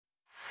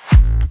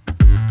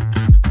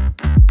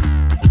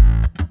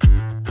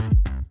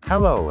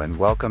Hello and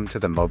welcome to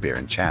the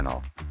Mobiran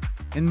channel.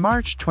 In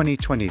March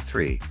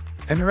 2023,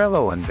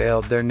 Pinarello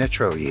unveiled their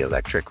Nytro E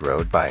electric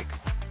road bike.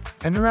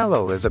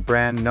 Pinarello is a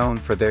brand known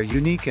for their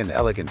unique and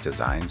elegant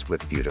designs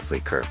with beautifully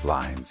curved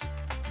lines,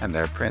 and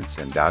their Prince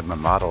and Dogma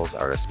models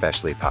are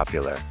especially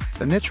popular.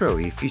 The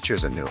Nytro E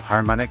features a new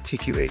Harmonic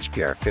TQ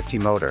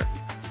HPR50 motor,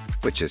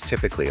 which is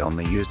typically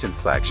only used in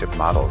flagship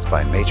models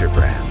by major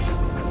brands.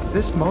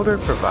 This motor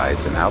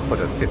provides an output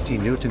of 50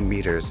 Newton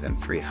meters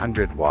and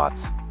 300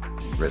 watts,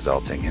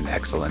 resulting in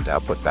excellent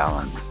output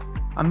balance.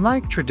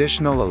 Unlike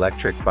traditional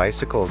electric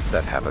bicycles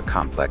that have a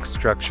complex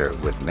structure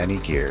with many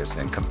gears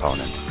and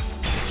components,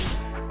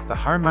 the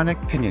Harmonic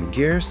Pinion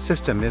Gear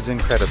System is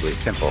incredibly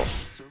simple,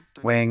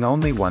 weighing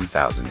only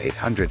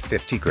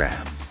 1,850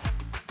 grams.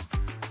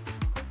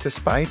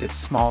 Despite its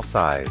small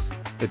size,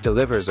 it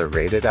delivers a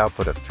rated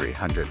output of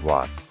 300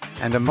 watts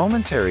and a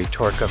momentary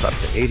torque of up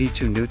to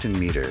 82 Newton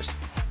meters,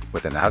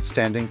 with an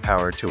outstanding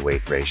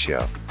power-to-weight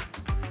ratio.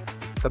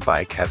 The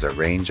bike has a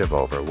range of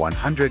over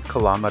 100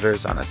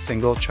 kilometers on a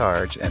single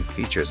charge and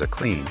features a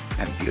clean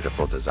and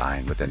beautiful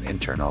design with an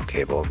internal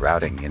cable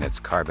routing in its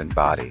carbon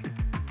body.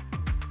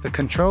 The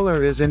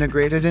controller is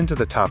integrated into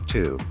the top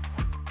tube,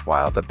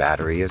 while the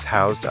battery is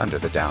housed under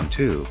the down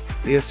tube.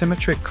 The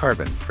asymmetric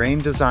carbon frame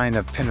design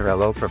of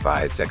Pinarello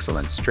provides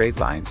excellent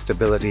straight-line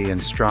stability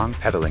and strong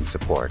pedaling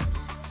support,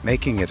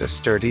 making it a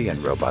sturdy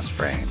and robust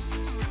frame.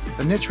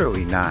 The Nytro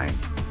E9,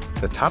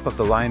 the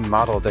top-of-the-line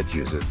model that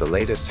uses the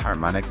latest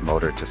Harmonic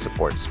motor to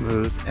support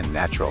smooth and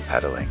natural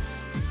pedaling,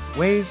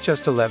 weighs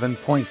just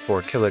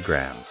 11.4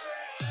 kilograms,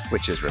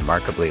 which is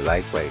remarkably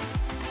lightweight.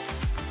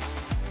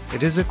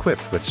 It is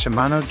equipped with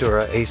Shimano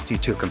Dura Ace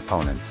T2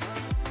 components,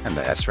 and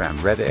the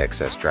SRAM Red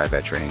XS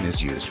drivetrain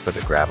is used for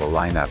the gravel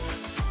lineup.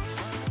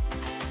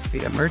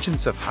 The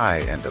emergence of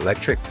high-end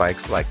electric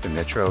bikes like the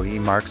Nytro E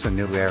marks a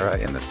new era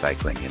in the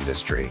cycling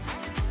industry,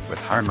 with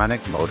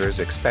Harmonic motors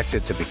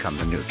expected to become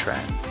the new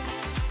trend.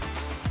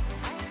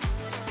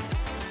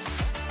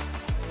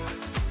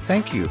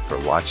 Thank you for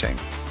watching.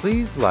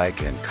 Please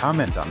like and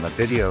comment on the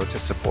video to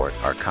support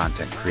our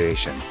content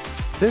creation.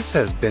 This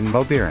has been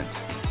Mobiran.